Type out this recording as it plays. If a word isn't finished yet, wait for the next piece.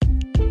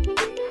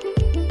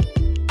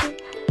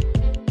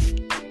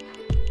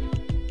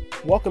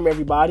Welcome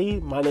everybody,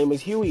 my name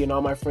is Huey and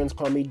all my friends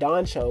call me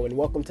Doncho, and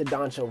welcome to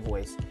Doncho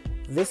Voice.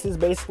 This is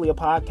basically a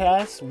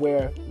podcast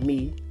where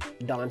me,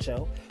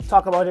 Doncho,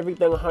 talk about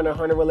everything Hunter x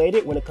Hunter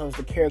related when it comes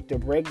to character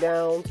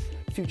breakdowns,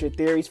 future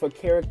theories for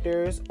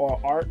characters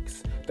or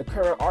arcs, the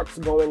current arcs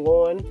going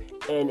on,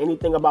 and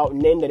anything about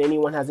Nen that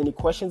anyone has any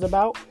questions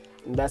about.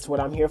 And that's what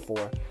I'm here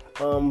for.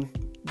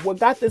 What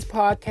got this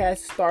podcast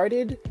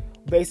started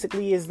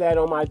basically is that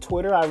on my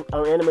Twitter,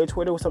 our anime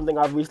Twitter was something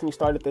I've recently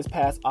started this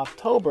past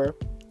October.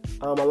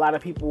 A lot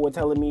of people were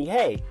telling me,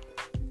 hey,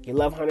 you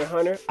love Hunter x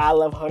Hunter, I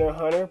love Hunter x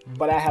Hunter,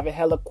 but I have a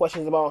hella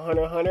questions about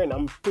Hunter x Hunter, and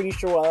I'm pretty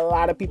sure a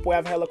lot of people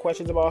have hella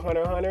questions about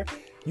Hunter x Hunter.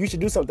 You should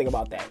do something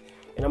about that.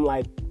 And I'm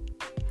like,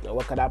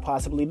 what could I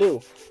possibly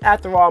do?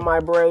 After all my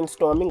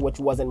brainstorming, which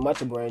wasn't much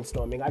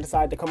brainstorming, I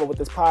decided to come up with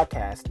this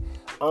podcast.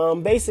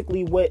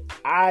 Basically, what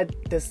I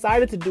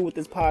decided to do with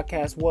this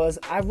podcast was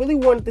I really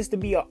wanted this to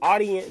be an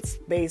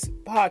audience-based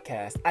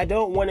podcast. I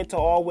don't want it to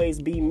always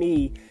be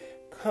me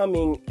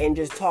coming and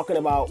just talking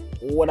about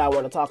what I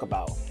want to talk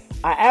about.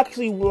 I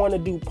actually want to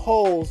do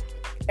polls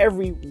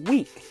every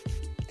week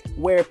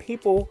where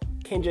people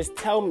can just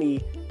tell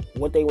me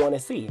what they want to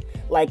see.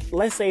 Like,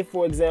 let's say,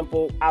 for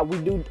example, we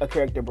do a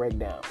character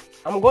breakdown.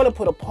 I'm going to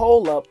put a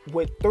poll up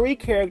with 3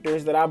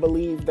 characters that I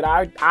believe that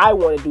I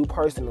want to do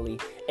personally,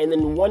 and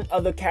then one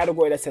other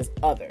category that says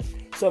other.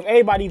 So if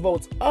everybody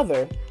votes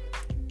other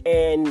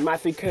and my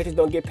 3 characters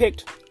don't get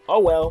picked, oh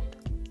well,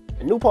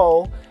 a new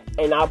poll,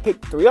 and I'll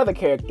pick 3 other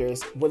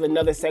characters with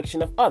another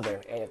section of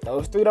other. And if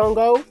those 3 don't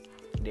go,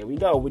 there we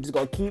go. We're just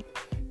going to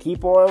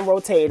keep on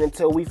rotating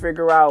until we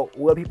figure out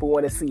what people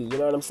want to see. You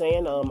know what I'm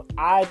saying?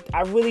 I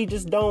really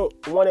just don't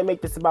want to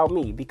make this about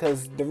me,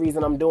 because the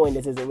reason I'm doing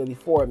this isn't really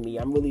for me.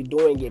 I'm really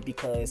doing it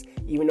because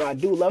even though I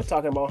do love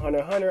talking about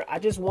Hunter x Hunter, I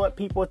just want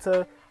people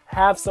to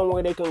have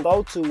somewhere they can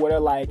go to where they're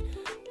like,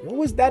 what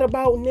was that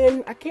about,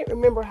 Nen? I can't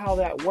remember how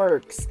that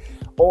works.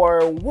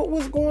 Or what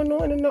was going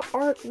on in the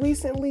arc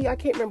recently? I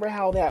can't remember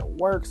how that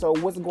works, or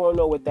what's going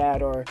on with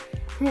that. Or,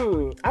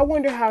 I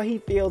wonder how he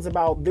feels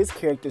about this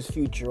character's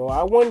future. Or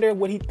I wonder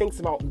what he thinks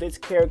about this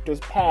character's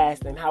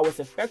past and how it's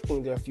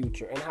affecting their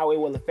future and how it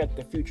will affect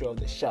the future of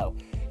the show.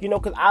 You know,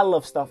 because I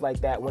love stuff like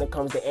that when it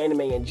comes to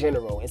anime in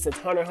general. And since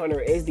Hunter x Hunter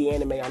is the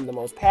anime I'm the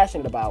most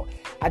passionate about,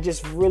 I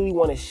just really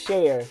want to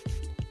share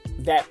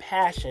that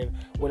passion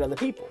with other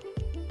people.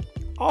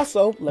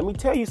 Also, let me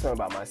tell you something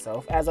about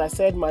myself. As I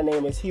said, my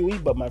name is Huey,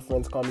 but my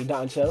friends call me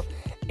Doncho.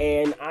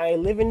 And I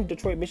live in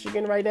Detroit,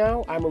 Michigan right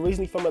now. I'm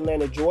originally from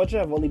Atlanta,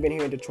 Georgia. I've only been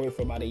here in Detroit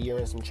for about a year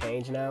and some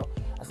change now.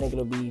 I think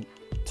it'll be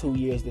 2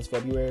 years this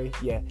February.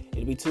 Yeah,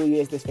 it'll be 2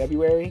 years this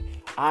February.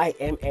 I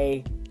am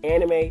a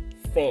anime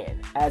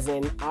fan, as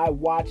in I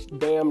watch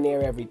damn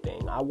near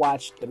everything. I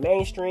watch the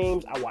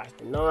mainstreams, I watch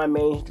the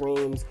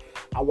non-mainstreams,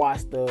 I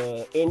watch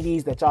the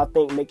indies that y'all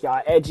think make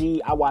y'all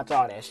edgy. I watch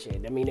all that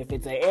shit. I mean, if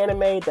it's an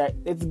anime that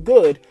it's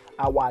good,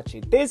 I watch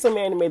it. There's some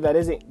anime that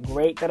isn't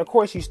great that of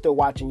course you still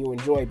watch and you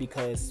enjoy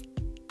because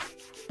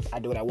I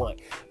do what I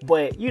want.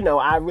 But, you know,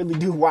 I really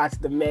do watch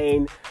the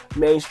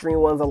mainstream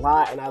ones a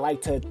lot, and I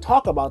like to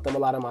talk about them a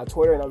lot on my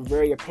Twitter, and I'm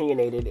very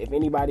opinionated. If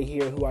anybody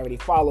here who already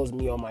follows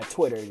me on my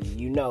Twitter,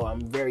 you know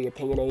I'm very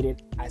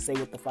opinionated. I say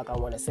what the fuck I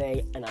want to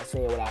say, and I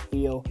say what I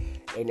feel.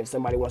 And if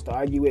somebody wants to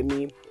argue with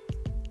me,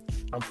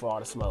 I'm for all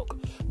the smoke.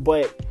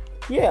 But,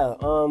 yeah,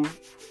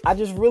 I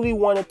just really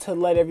wanted to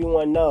let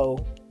everyone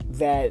know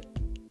that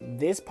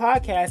this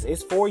podcast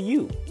is for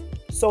you.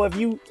 So if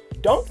you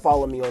don't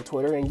follow me on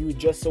Twitter and you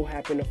just so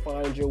happen to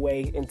find your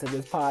way into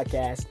this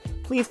podcast,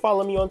 please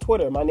follow me on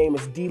Twitter. My name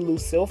is D.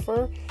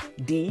 Lucilfer.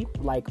 D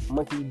like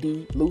Monkey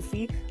D.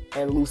 Luffy,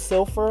 and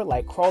Lucilfer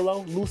like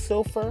Crollo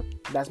Lucilfer.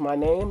 That's my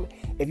name.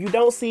 If you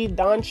don't see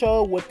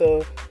Doncho with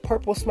the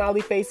purple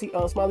smiley face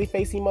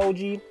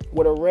emoji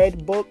with a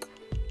red book,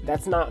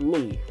 that's not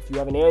me. If you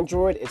have an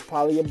Android, it's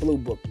probably a blue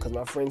book, because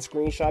my friend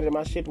screenshotted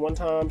my shit one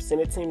time,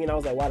 sent it to me, and I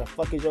was like, why the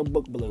fuck is your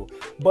book blue?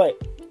 But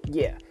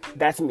yeah,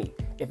 that's me.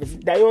 If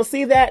they don't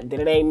see that, then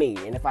it ain't me.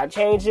 And if I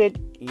change it,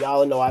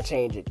 y'all know I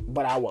change it,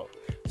 but I won't.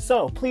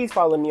 So please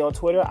follow me on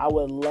Twitter. I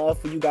would love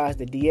for you guys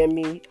to DM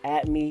me,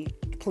 at me.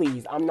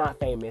 Please, I'm not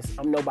famous.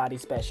 I'm nobody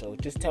special.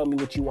 Just tell me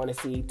what you want to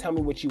see. Tell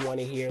me what you want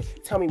to hear.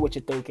 Tell me what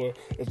you're thinking.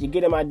 If you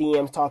get in my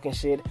DMs talking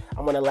shit,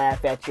 I'm going to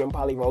laugh at you and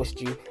probably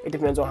roast you. It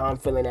depends on how I'm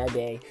feeling that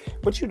day.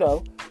 But you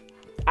know,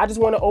 I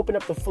just want to open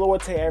up the floor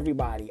to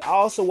everybody. I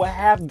also will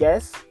have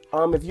guests.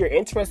 If you're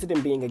interested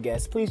in being a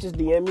guest, please just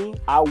DM me.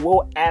 I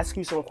will ask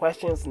you some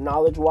questions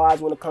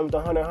knowledge-wise when it comes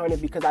to Hunter x Hunter,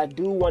 because I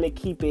do want to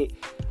keep it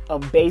a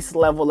base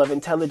level of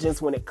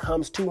intelligence when it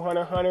comes to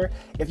Hunter x Hunter.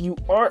 If you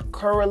aren't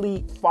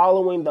currently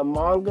following the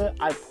manga,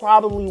 I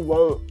probably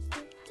won't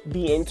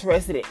be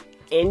interested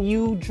in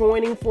you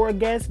joining for a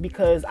guest,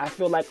 because I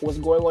feel like what's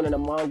going on in the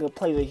manga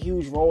plays a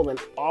huge role in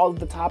all of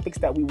the topics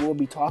that we will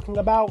be talking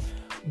about.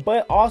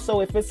 But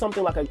also, if it's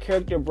something like a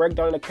character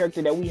breakdown, a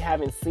character that we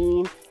haven't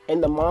seen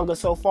in the manga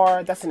so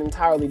far, that's an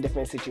entirely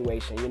different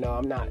situation. You know,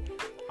 I'm not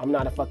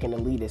a fucking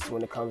elitist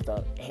when it comes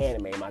to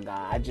anime, my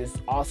guy. I just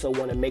also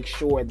want to make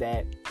sure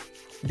that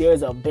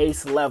there's a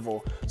base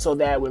level so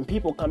that when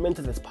people come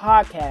into this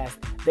podcast,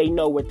 they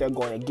know what they're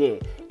going to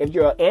get. If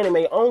you're an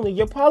anime only,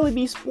 you'll probably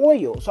be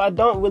spoiled. So I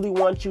don't really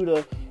want you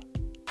to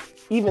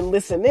even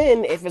listen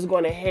in if it's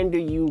going to hinder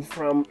you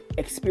from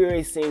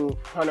experiencing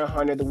Hunter x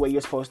Hunter the way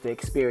you're supposed to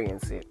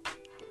experience it.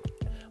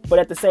 But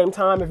at the same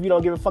time, if you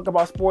don't give a fuck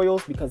about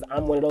spoils, because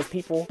I'm one of those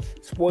people,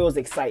 spoils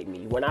excite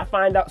me. When I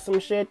find out some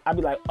shit, I'll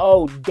be like,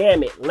 oh,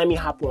 damn it, let me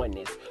hop on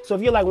this. So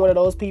if you're like one of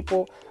those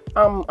people,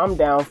 I'm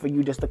down for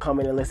you just to come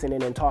in and listen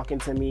in and talking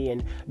to me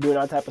and doing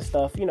all type of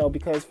stuff,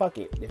 because fuck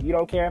it. If you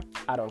don't care,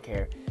 I don't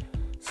care.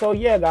 So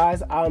yeah,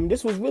 guys,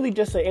 this was really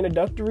just an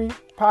introductory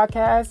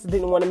podcast.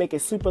 Didn't want to make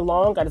it super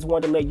long. I just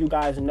wanted to let you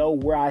guys know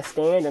where I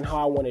stand and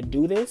how I want to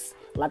do this.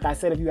 Like I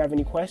said, if you have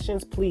any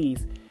questions,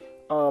 please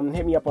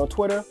hit me up on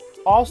Twitter.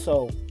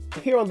 Also,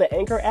 here on the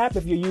Anchor app,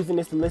 if you're using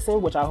this to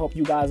listen, which I hope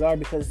you guys are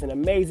because it's an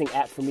amazing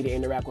app for me to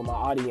interact with my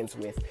audience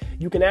with,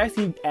 you can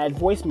actually add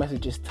voice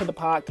messages to the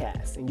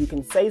podcast, and you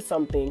can say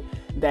something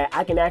that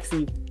I can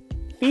actually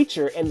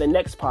feature in the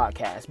next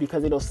podcast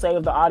because it'll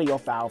save the audio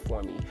file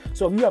for me.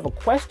 So if you have a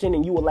question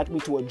and you would like me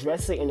to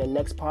address it in the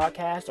next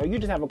podcast, or you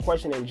just have a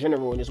question in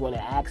general and just want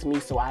to ask me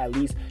so I at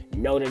least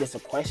know that it's a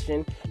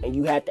question and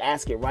you have to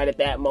ask it right at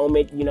that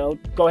moment,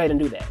 go ahead and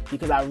do that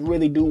because I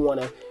really do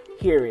want to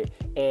hear it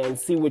and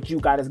see what you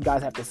guys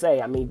have to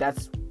say. I mean,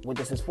 that's what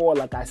this is for.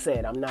 Like I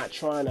said, I'm not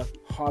trying to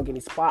hog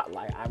any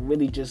spotlight. I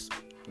really just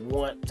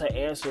want to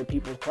answer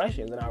people's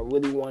questions, and I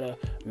really want to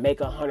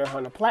make a Hunter x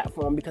Hunter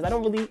platform because I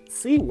don't really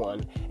see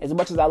one. As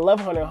much as I love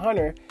Hunter x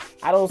Hunter,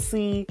 I don't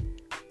see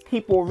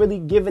people really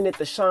giving it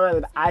the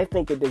shine that I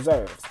think it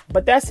deserves.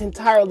 But that's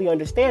entirely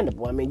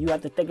understandable. I mean, you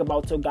have to think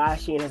about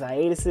Togashi and his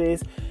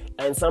hiatuses,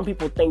 and some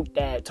people think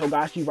that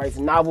Togashi writes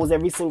novels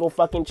every single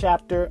fucking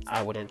chapter.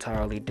 I would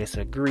entirely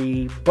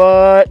disagree,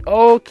 but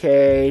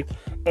okay.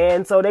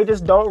 And so they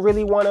just don't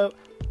really want to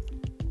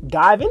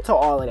dive into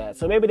all of that.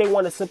 So maybe they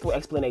want a simple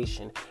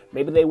explanation.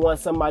 Maybe they want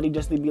somebody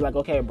just to be like,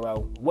 okay,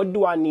 bro, what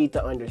do I need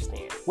to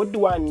understand? What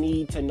do I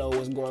need to know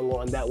what's going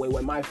on? That way,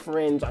 when my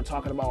friends are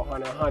talking about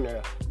Hunter x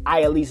Hunter,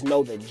 I at least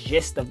know the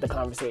gist of the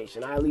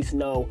conversation. I at least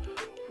know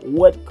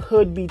what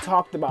could be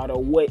talked about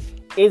or what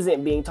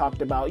isn't being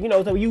talked about.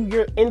 So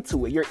you're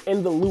into it. You're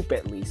in the loop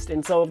at least.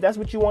 And so if that's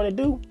what you want to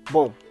do,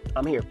 boom,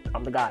 I'm here.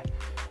 I'm the guy.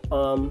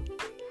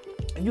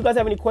 If you guys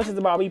have any questions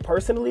about me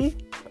personally,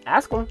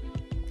 ask them.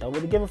 Don't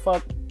really give a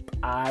fuck.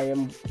 I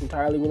am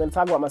entirely willing to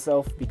talk about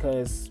myself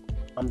because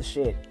I'm the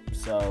shit.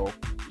 So,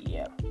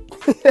 yeah.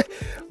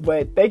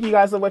 But thank you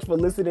guys so much for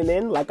listening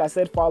in. Like I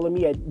said, follow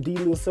me at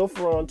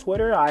DLilSilfer on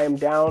Twitter. I am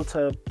down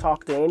to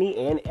talk to any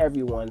and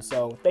everyone.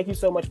 So thank you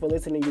so much for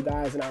listening, you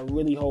guys. And I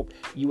really hope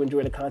you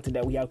enjoy the content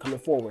that we have coming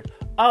forward.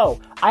 Oh,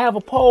 I have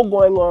a poll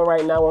going on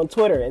right now on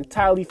Twitter.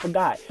 Entirely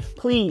forgot.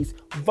 Please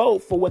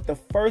vote for what the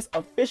first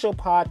official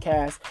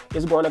podcast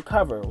is going to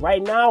cover.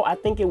 Right now, I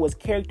think it was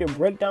Character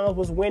Breakdowns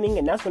was winning,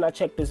 and that's when I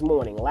checked this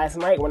morning. Last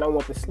night when I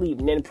went to sleep,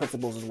 Nen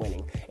Principles was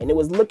winning. And it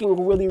was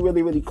looking really,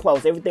 really, really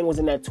close. Everything was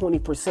in that 20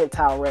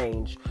 percentile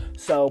range.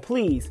 So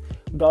please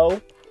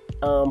go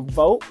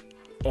vote,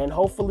 and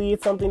hopefully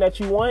it's something that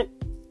you want.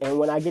 And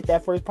when I get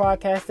that first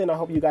podcast in, I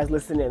hope you guys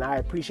listen, and I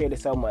appreciate it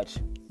so much.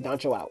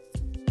 Doncho out.